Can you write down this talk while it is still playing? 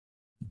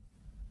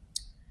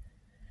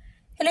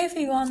Hello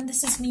everyone,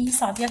 this is me,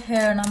 Sadia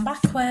here, and I'm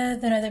back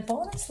with another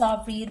bonus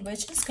love read,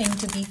 which is going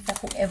to be for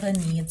whoever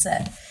needs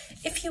it.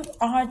 If you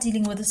are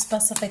dealing with a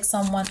specific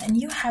someone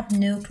and you have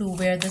no clue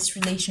where this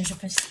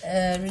relationship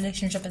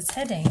is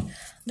heading,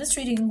 this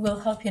reading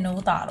will help you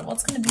know that.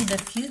 What's going to be the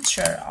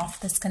future of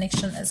this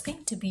connection is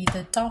going to be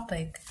the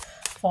topic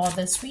for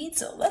this read.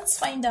 So let's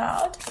find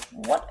out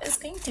what is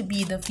going to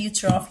be the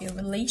future of your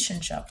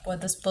relationship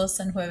with this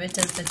person, whoever it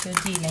is that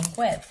you're dealing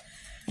with.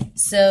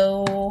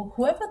 So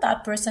whoever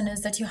that person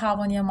is that you have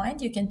on your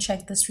mind, you can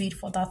check this read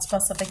for that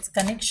specific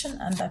connection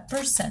and that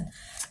person.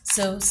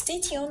 So stay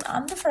tuned.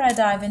 And before I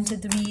dive into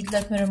the read,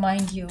 let me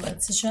remind you,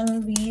 it's a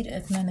general read.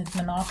 It may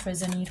not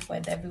resonate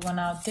with everyone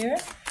out there.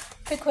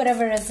 Pick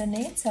whatever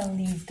resonates and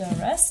leave the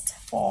rest.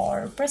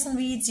 For personal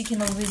reads, you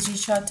can always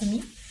reach out to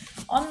me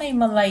on my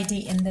email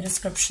ID in the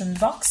description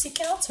box. You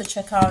can also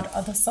check out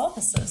other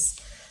services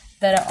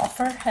that I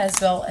offer as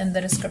well in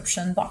the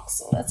description box.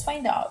 So let's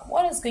find out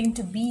what is going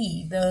to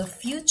be the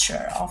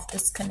future of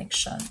this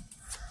connection.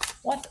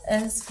 What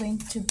is going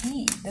to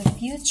be the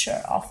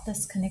future of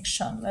this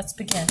connection? Let's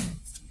begin.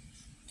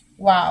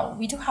 Wow,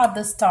 we do have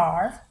the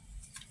Star,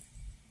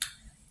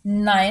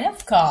 Nine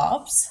of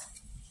Cups,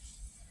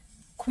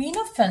 Queen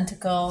of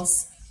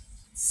Pentacles,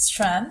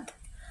 Strength.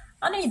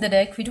 Under the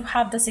deck, we do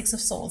have the Six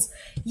of Swords.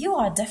 You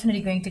are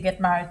definitely going to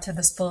get married to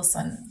this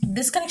person.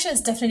 This connection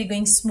is definitely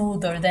going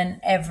smoother than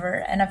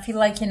ever. And I feel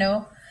like,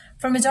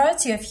 for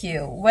majority of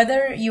you,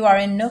 whether you are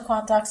in no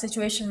contact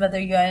situation, whether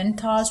you are in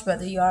touch,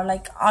 whether you are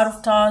like out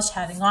of touch,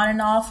 having on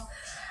and off,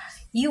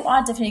 you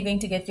are definitely going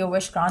to get your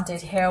wish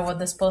granted here with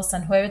this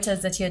person. Whoever it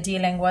is that you're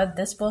dealing with,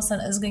 this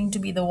person is going to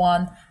be the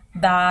one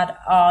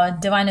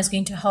that Divine is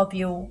going to help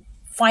you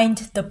find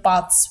the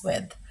paths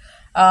with.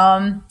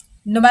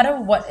 No matter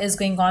what is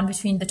going on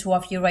between the two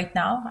of you right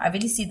now, I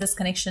really see this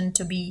connection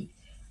to be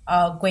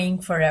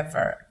going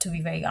forever, to be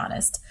very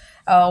honest.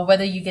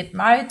 Whether you get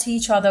married to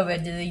each other,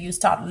 whether you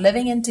start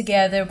living in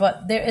together,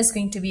 but there is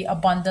going to be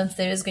abundance,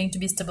 there is going to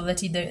be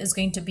stability, there is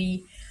going to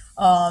be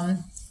the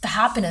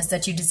happiness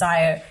that you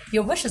desire.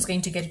 Your wish is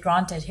going to get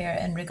granted here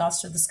in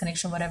regards to this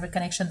connection, whatever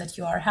connection that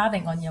you are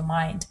having on your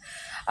mind.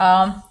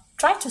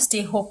 Try to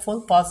stay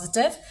hopeful,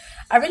 positive.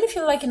 I really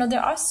feel like, there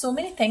are so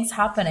many things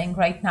happening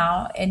right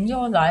now in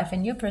your life,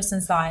 in your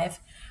person's life,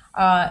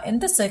 in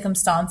the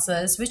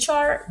circumstances, which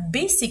are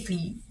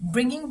basically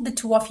bringing the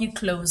two of you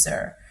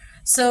closer.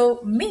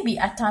 So maybe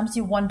at times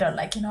you wonder,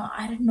 like,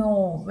 I don't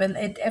know, will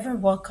it ever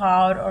work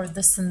out or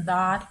this and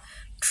that?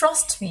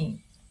 Trust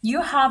me,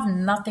 you have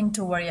nothing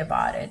to worry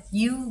about it.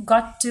 You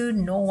got to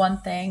know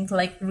one thing,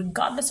 like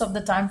regardless of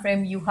the time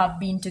frame you have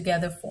been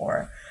together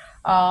for.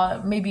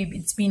 Maybe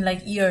it's been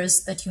like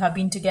years that you have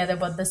been together,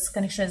 but this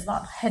connection is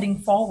not heading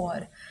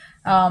forward.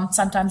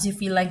 Sometimes you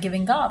feel like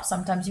giving up.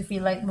 Sometimes you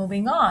feel like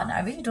moving on.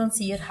 I really don't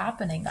see it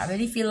happening. I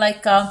really feel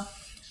like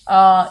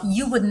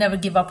you would never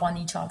give up on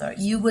each other.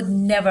 You would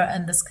never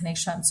end this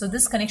connection. So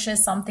this connection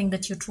is something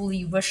that you're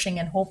truly wishing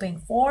and hoping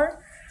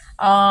for.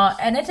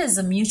 And it is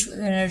a mutual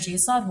energy.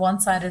 It's not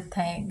one-sided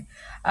thing.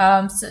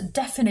 So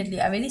definitely,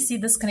 I really see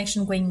this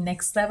connection going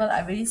next level.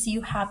 I really see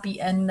you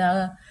happy and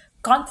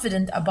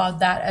confident about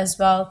that as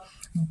well.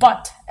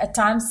 But at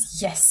times,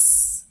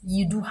 yes,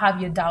 you do have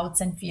your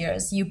doubts and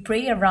fears. You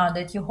pray around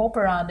it, you hope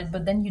around it,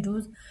 but then you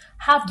do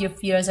have your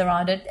fears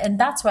around it. And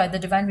that's why the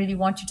Divine really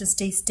wants you to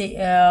stay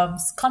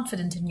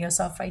confident in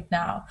yourself right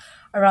now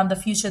around the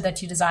future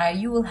that you desire.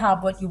 You will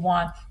have what you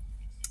want.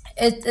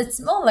 It's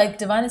more like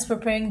Divine is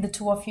preparing the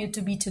two of you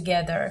to be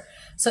together.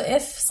 So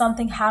if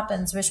something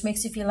happens which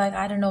makes you feel like,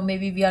 I don't know,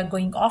 maybe we are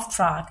going off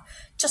track,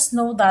 just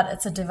know that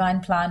it's a divine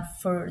plan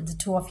for the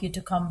two of you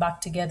to come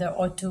back together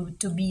or to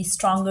be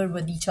stronger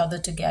with each other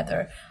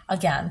together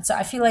again. So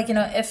I feel like,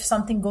 if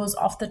something goes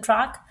off the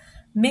track,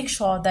 make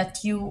sure that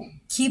you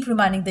keep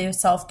reminding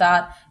yourself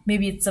that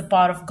maybe it's a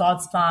part of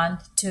God's plan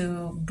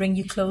to bring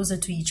you closer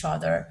to each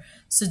other.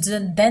 So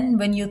then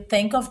when you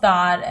think of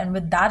that and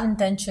with that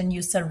intention,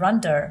 you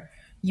surrender,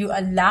 you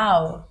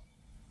allow,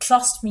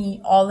 trust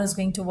me, all is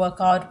going to work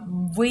out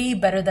way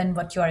better than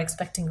what you are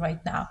expecting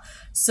right now.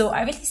 So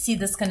I really see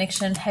this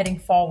connection heading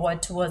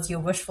forward towards your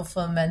wish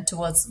fulfillment,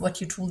 towards what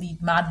you truly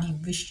madly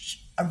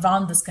wish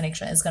around this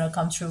connection is going to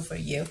come true for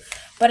you.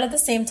 But at the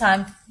same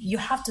time, you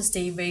have to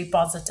stay very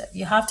positive.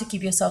 You have to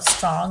keep yourself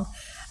strong.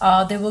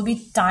 There will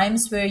be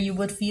times where you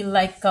would feel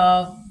like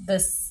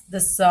this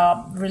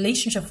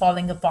relationship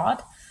falling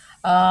apart,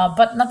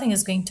 but nothing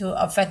is going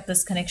to affect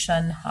this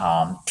connection.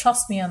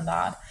 Trust me on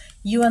that.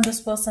 You and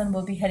this person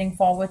will be heading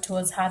forward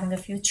towards having a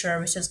future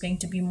which is going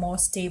to be more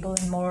stable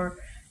and more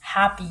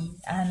happy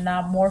and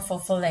more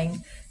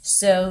fulfilling.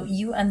 So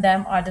you and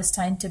them are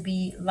destined to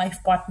be life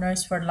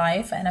partners for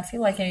life, and I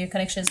feel like your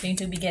connection is going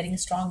to be getting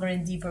stronger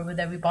and deeper with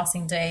every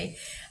passing day.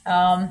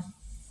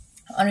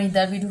 Underneath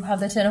that, we do have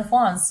the Ten of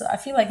Wands. So I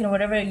feel like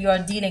whatever you are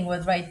dealing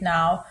with right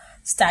now,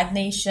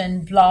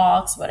 stagnation,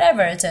 blocks,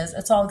 whatever it is,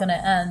 it's all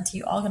gonna end.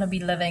 You're all gonna be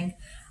living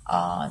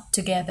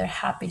together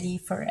happily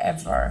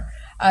forever.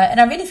 And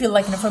I really feel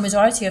like for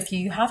majority of you,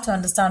 you have to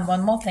understand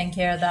one more thing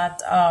here,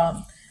 that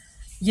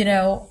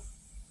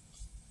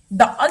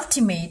the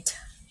ultimate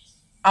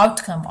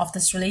outcome of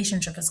this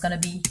relationship is going to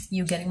be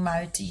you getting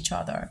married to each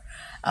other.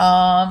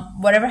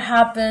 Whatever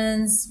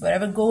happens,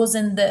 whatever goes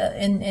in the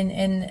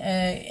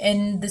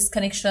in this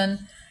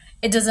connection,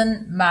 it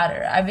doesn't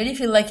matter. I really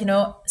feel like,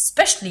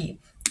 especially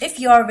if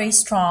you are very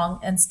strong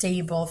and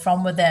stable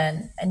from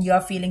within and you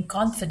are feeling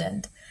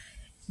confident,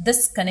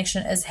 this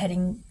connection is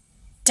heading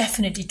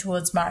definitely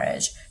towards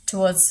marriage,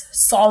 towards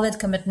solid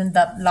commitment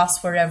that lasts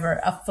forever,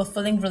 a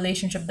fulfilling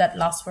relationship that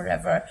lasts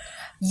forever.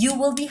 You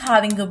will be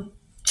having a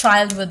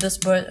child with this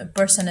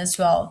person as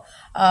well,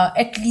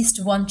 at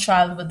least one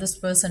child with this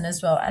person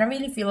as well. And I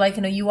really feel like,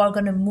 you are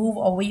going to move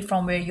away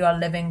from where you are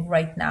living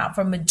right now.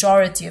 For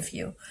majority of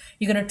you,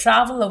 you're going to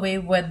travel away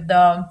with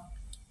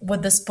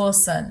this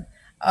person.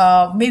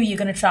 Maybe you're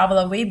going to travel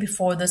away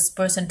before this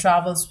person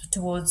travels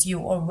towards you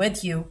or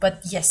with you.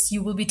 But yes,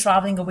 you will be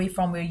traveling away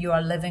from where you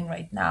are living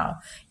right now,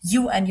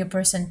 you and your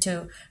person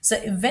too. So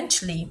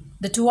eventually,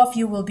 the two of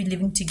you will be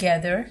living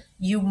together.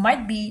 You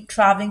might be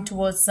traveling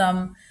towards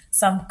some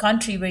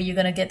country where you're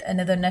going to get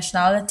another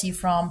nationality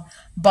from,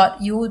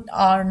 but you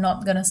are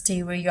not going to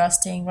stay where you are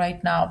staying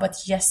right now. But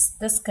yes,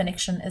 this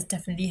connection is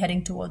definitely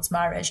heading towards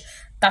marriage.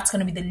 That's going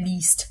to be the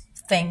least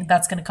thing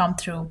that's going to come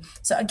through.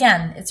 So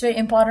again, it's very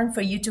important for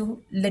you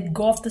to let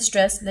go of the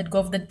stress, let go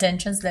of the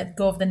tensions, let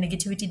go of the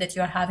negativity that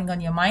you're having on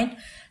your mind.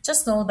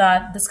 Just know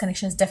that this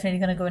connection is definitely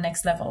going to go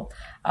next level.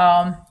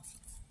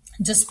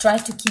 Just try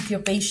to keep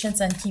your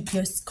patience and keep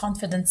your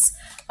confidence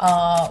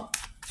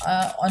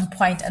on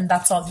point, and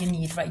that's all you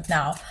need right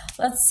now.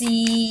 Let's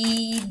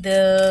see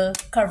the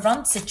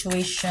current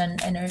situation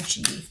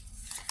energy.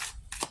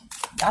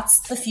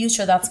 That's the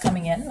future that's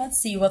coming in. Let's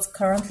see what's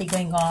currently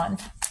going on.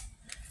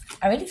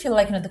 I really feel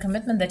like, the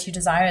commitment that you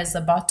desire is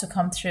about to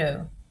come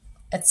through.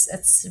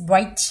 It's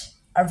right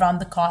around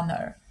the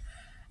corner.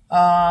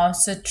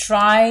 So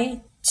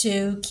try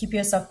to keep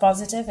yourself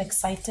positive,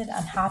 excited,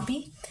 and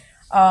happy.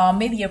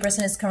 Maybe your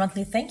person is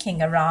currently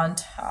thinking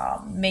around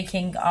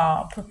making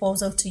a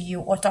proposal to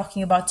you or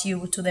talking about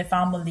you to their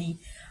family.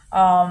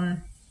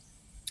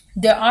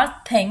 There are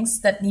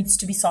things that needs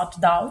to be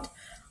sorted out.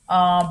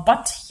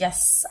 But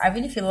yes, I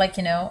really feel like,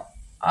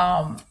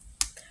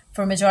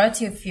 for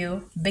majority of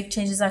you, big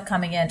changes are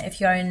coming in. If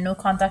you are in no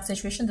contact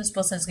situation, this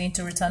person is going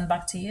to return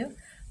back to you,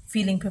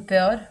 feeling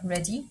prepared,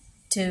 ready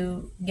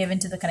to give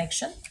into the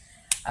connection.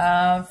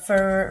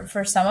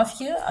 For some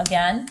of you,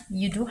 again,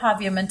 you do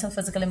have your mental,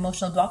 physical,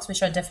 emotional blocks,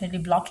 which are definitely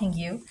blocking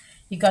you.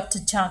 You got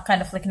to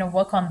kind of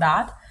work on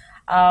that.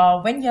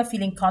 When you're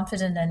feeling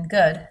confident and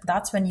good,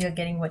 that's when you're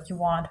getting what you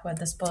want with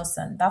this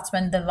person. That's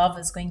when the love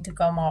is going to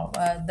come out.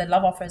 The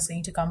love offer is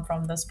going to come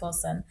from this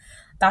person.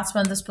 That's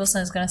when this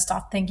person is going to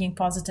start thinking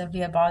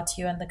positively about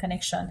you and the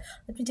connection.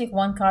 Let me take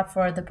one card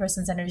for the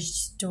person's energy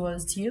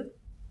towards you.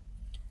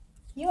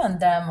 You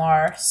and them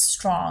are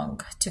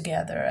strong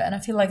together, and I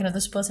feel like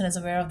this person is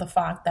aware of the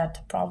fact that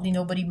probably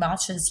nobody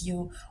matches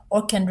you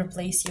or can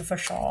replace you for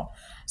sure.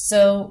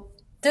 So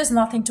there's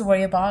nothing to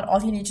worry about.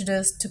 All you need to do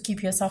is to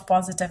keep yourself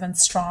positive and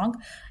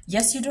strong.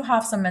 Yes, you do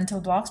have some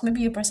mental blocks. Maybe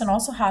your person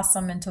also has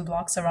some mental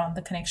blocks around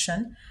the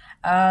connection,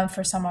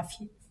 for some of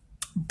you.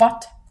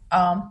 But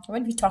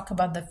when we talk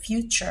about the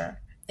future,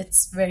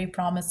 it's very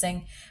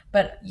promising.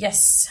 But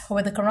yes,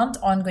 with the current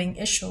ongoing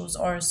issues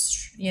or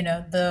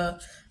the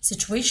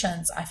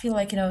situations, I feel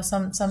like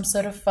some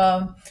sort of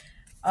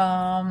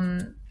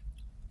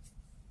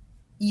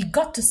you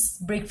got to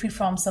break free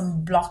from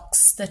some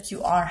blocks that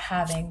you are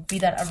having, be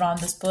that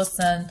around this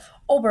person,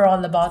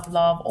 overall about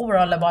love,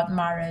 overall about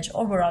marriage,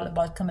 overall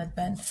about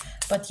commitment.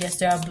 But yes,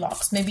 there are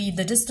blocks. Maybe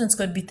the distance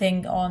could be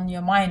thing on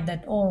your mind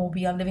that, oh,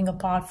 we are living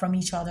apart from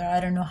each other. I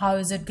don't know, how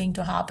is it going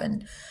to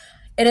happen?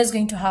 It is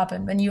going to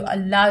happen when you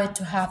allow it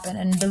to happen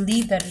and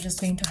believe that it is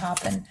going to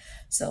happen.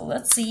 So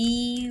let's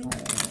see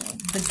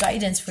the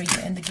guidance for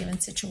you in the given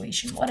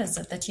situation. What is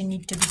it that you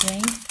need to be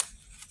doing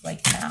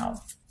right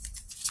now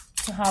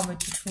to have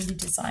what you truly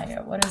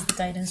desire? What is the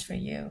guidance for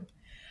you?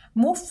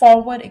 Move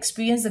forward,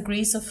 experience the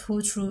grace of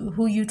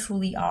who you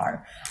truly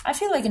are. I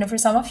feel like, for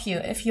some of you,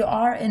 if you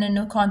are in a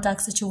no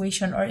contact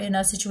situation or in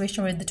a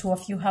situation where the two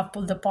of you have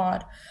pulled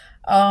apart,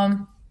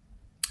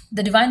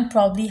 the divine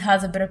probably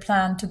has a better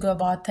plan to go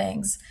about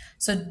things.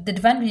 So the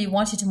divine really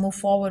wants you to move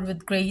forward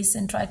with grace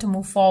and try to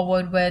move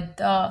forward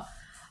with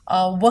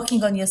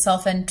working on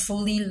yourself and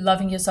truly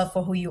loving yourself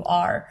for who you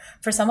are.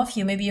 For some of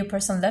you, maybe your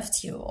person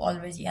left you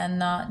already and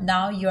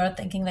now you are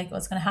thinking like,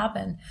 what's going to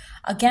happen?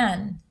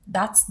 Again,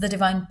 that's the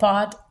divine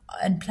part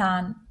and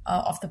plan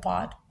of the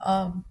part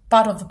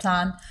of the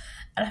plan.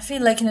 And I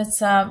feel like it's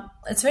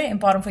very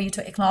important for you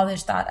to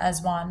acknowledge that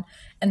as one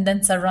and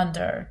then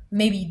surrender.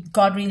 Maybe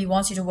God really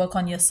wants you to work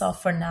on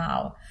yourself for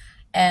now,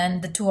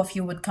 and the two of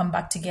you would come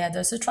back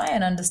together. So try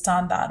and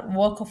understand that.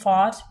 Work of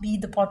art, be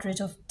the portrait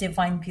of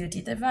divine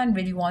beauty. The divine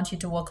really wants you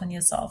to work on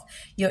yourself,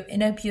 your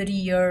inner beauty,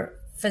 your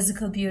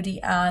physical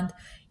beauty, and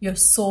your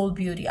soul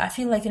beauty. I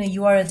feel like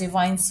you are a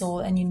divine soul,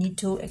 and you need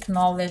to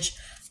acknowledge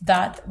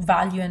that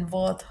value and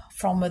worth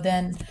from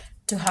within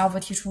to have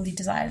what you truly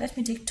desire. Let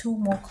me take two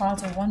more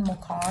cards or one more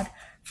card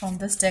from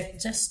this deck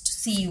just to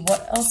see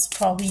what else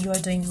probably you are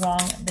doing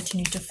wrong that you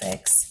need to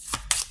fix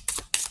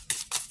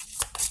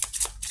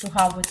to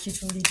have what you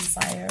truly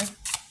desire.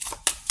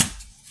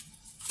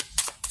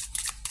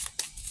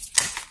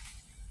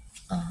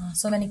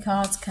 So many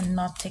cards,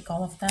 cannot take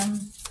all of them.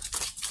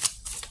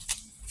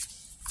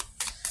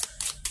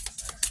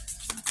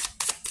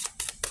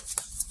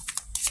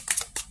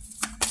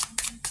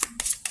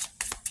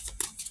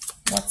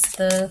 What's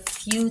the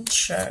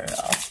future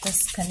of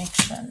this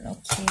connection?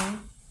 Okay,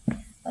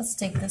 let's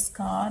take this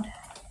card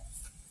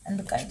and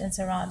the guidance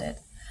around it.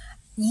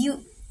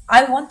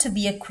 I want to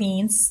be a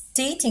queen,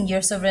 stating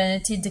your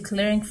sovereignty,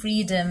 declaring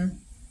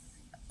freedom,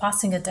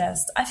 passing a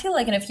test. I feel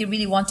like, if you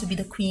really want to be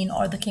the queen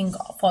or the king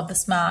for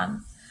this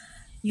man,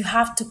 you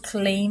have to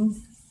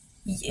claim,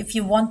 if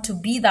you want to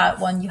be that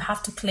one, you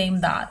have to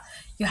claim that.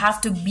 You have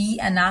to be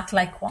and act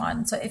like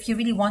one. So if you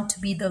really want to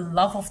be the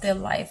love of their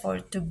life or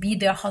to be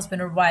their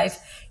husband or wife,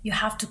 you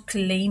have to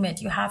claim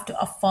it. You have to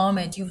affirm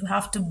it. You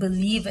have to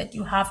believe it.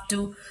 You have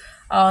to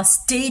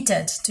state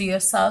it to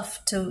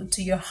yourself, to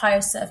your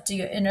higher self, to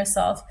your inner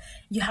self.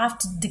 You have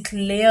to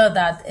declare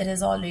that it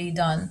is already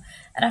done.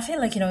 And I feel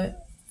like,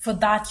 for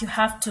that, you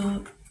have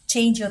to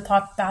change your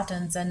thought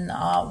patterns. And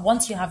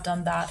once you have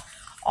done that,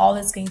 all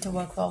is going to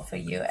work well for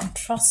you. And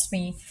trust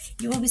me,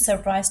 you will be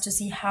surprised to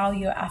see how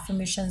your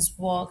affirmations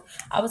work.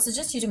 I would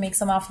suggest you to make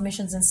some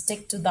affirmations and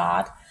stick to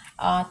that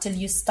till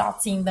you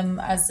start seeing them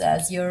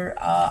as your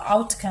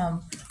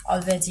outcome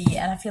already.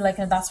 And I feel like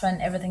that's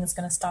when everything is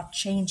going to start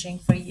changing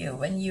for you.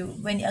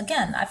 When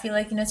again, I feel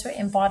like it's very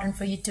important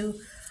for you to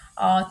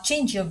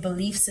change your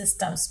belief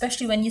system,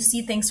 especially when you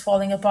see things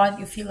falling apart.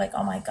 You feel like,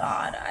 oh my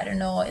God, I don't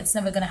know, it's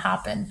never going to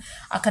happen.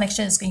 Our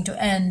connection is going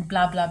to end,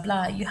 blah, blah,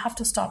 blah. You have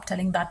to stop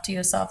telling that to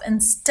yourself.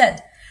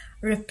 Instead,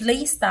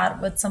 replace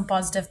that with some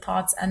positive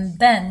thoughts, and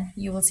then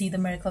you will see the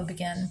miracle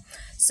begin.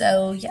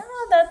 So yeah,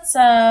 that's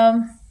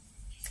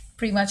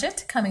pretty much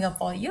it coming up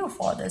for you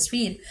for this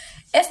read.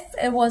 If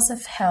it was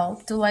of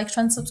help, do like,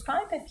 share, and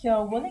subscribe if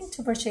you're willing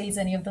to purchase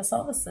any of the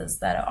services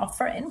that I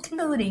offer,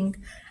 including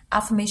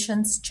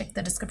affirmations. Check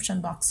the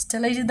description box.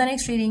 Till I do the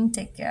next reading,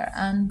 take care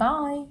and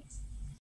bye.